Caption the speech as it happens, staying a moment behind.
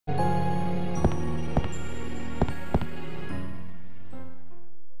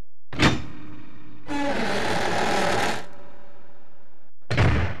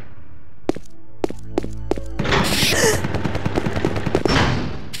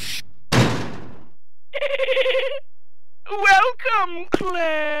Come,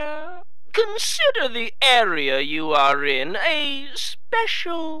 Claire. Consider the area you are in a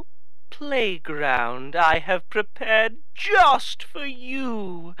special playground I have prepared just for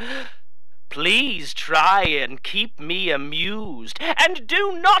you. Please try and keep me amused, and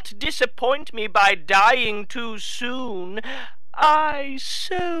do not disappoint me by dying too soon. I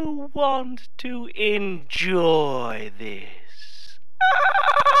so want to enjoy this.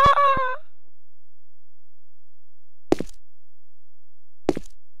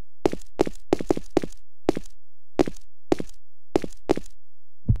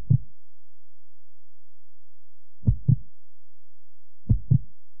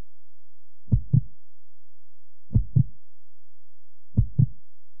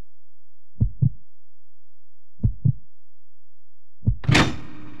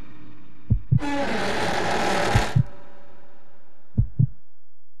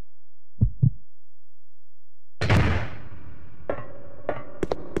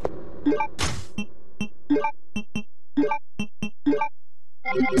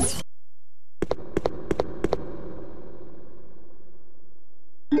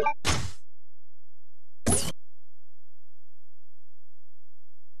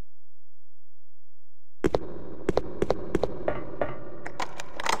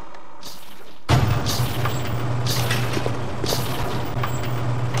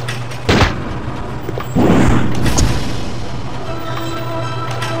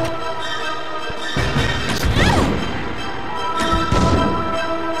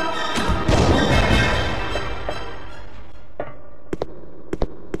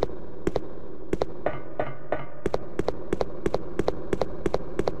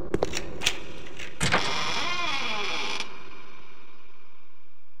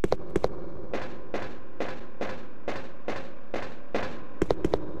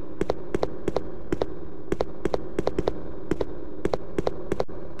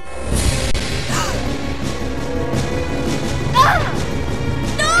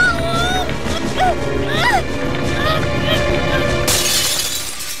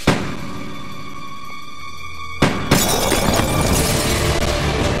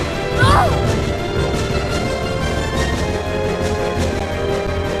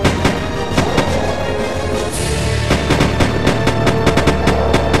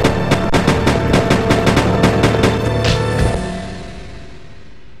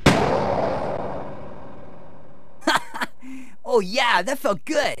 Oh yeah, that felt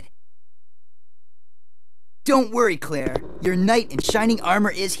good. Don't worry, Claire. Your knight in shining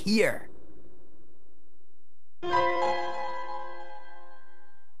armor is here.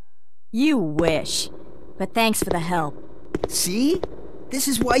 You wish. But thanks for the help. See? This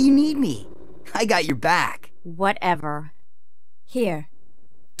is why you need me. I got your back. Whatever. Here,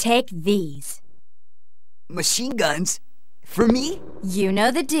 take these. Machine guns? For me? You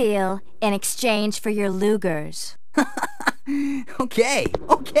know the deal, in exchange for your lugers. Okay.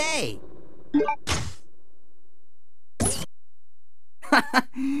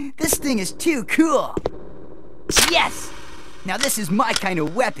 This thing is too cool. Yes! Now this is my kind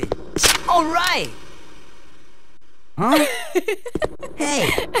of weapon. All right! Huh? Hey,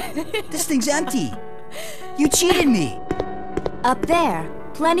 this thing's empty. You cheated me. Up there,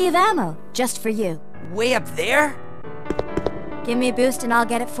 plenty of ammo, just for you. Way up there? Give me a boost and I'll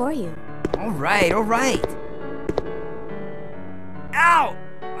get it for you. All right. Ow!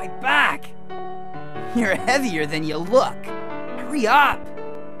 My back! You're heavier than you look. Hurry up!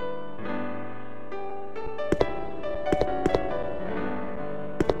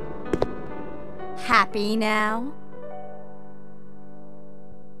 Happy now?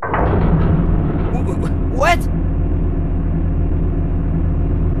 What?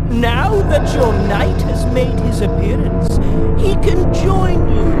 Now that your knight has made his appearance, he can join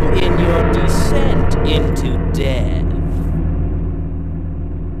you in your descent into death.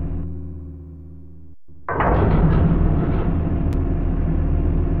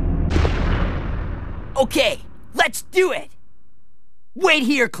 Okay, let's do it! Wait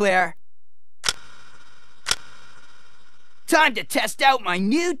here, Claire! Time to test out my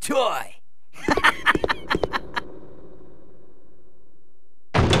new toy!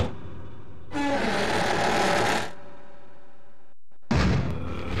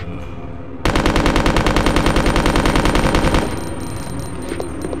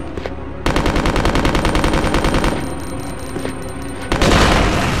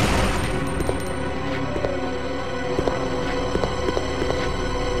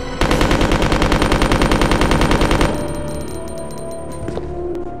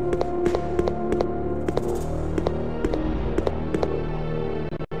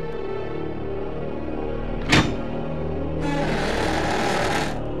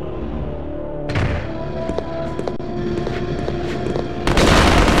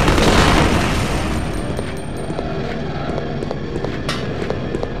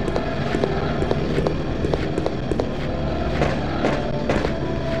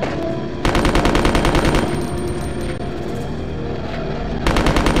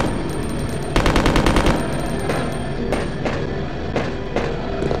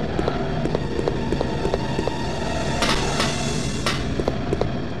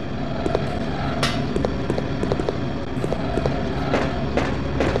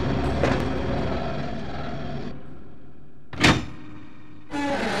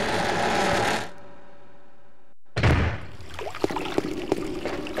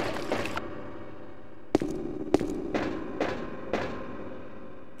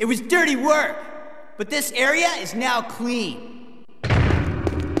 was dirty work, but this area is now clean.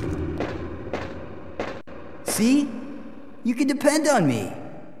 See? You can depend on me.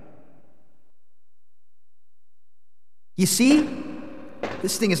 You see?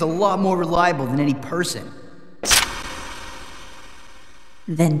 This thing is a lot more reliable than any person.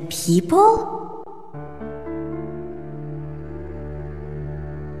 Than people?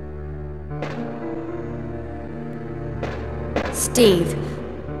 Steve,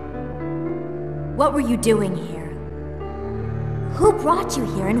 what were you doing here? Who brought you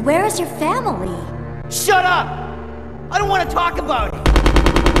here, and where is your family? Shut up! I don't want to talk about it!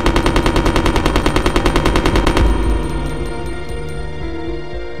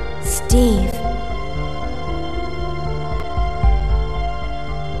 Steve.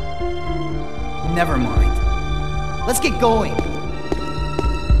 Never mind. Let's get going.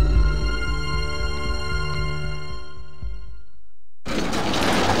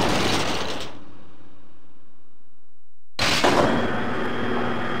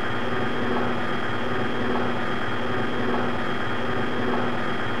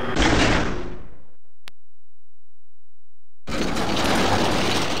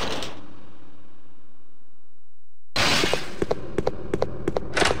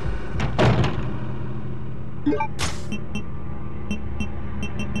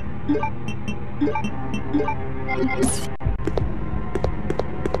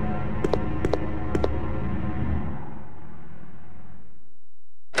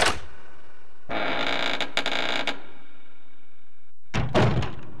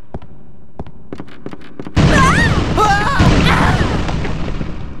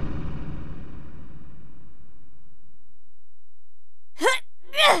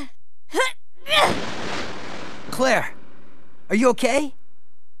 Claire, are you okay?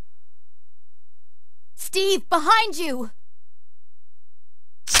 Steve, behind you!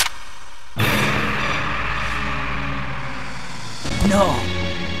 No.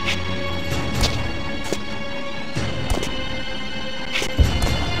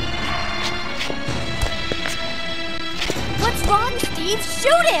 What's wrong, Steve?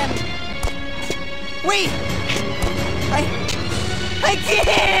 Shoot him! Wait! I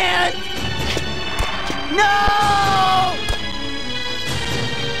can't! No!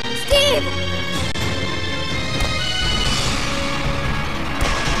 Steve!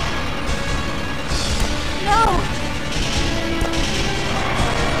 No!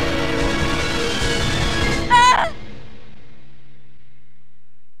 Ah!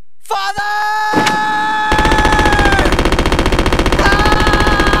 Father!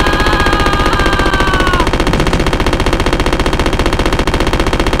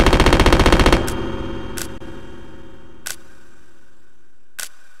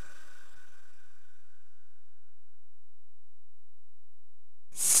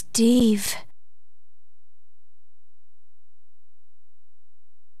 Steve.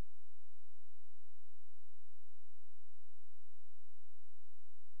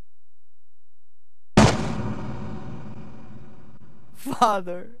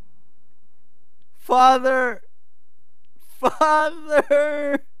 Father. Father.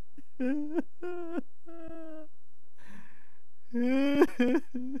 Father.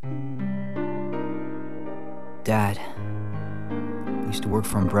 Dad used to work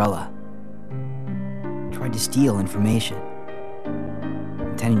for Umbrella. Tried to steal information,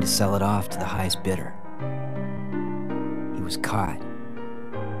 intending to sell it off to the highest bidder. He was caught.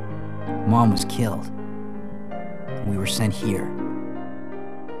 Mom was killed. And we were sent here.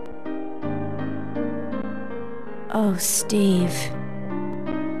 Oh, Steve.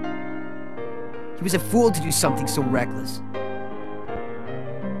 He was a fool to do something so reckless.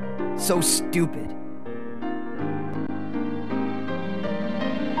 So stupid.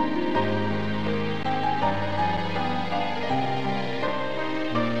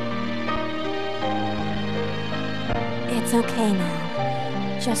 It's okay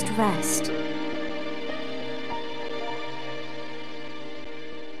now. Just rest.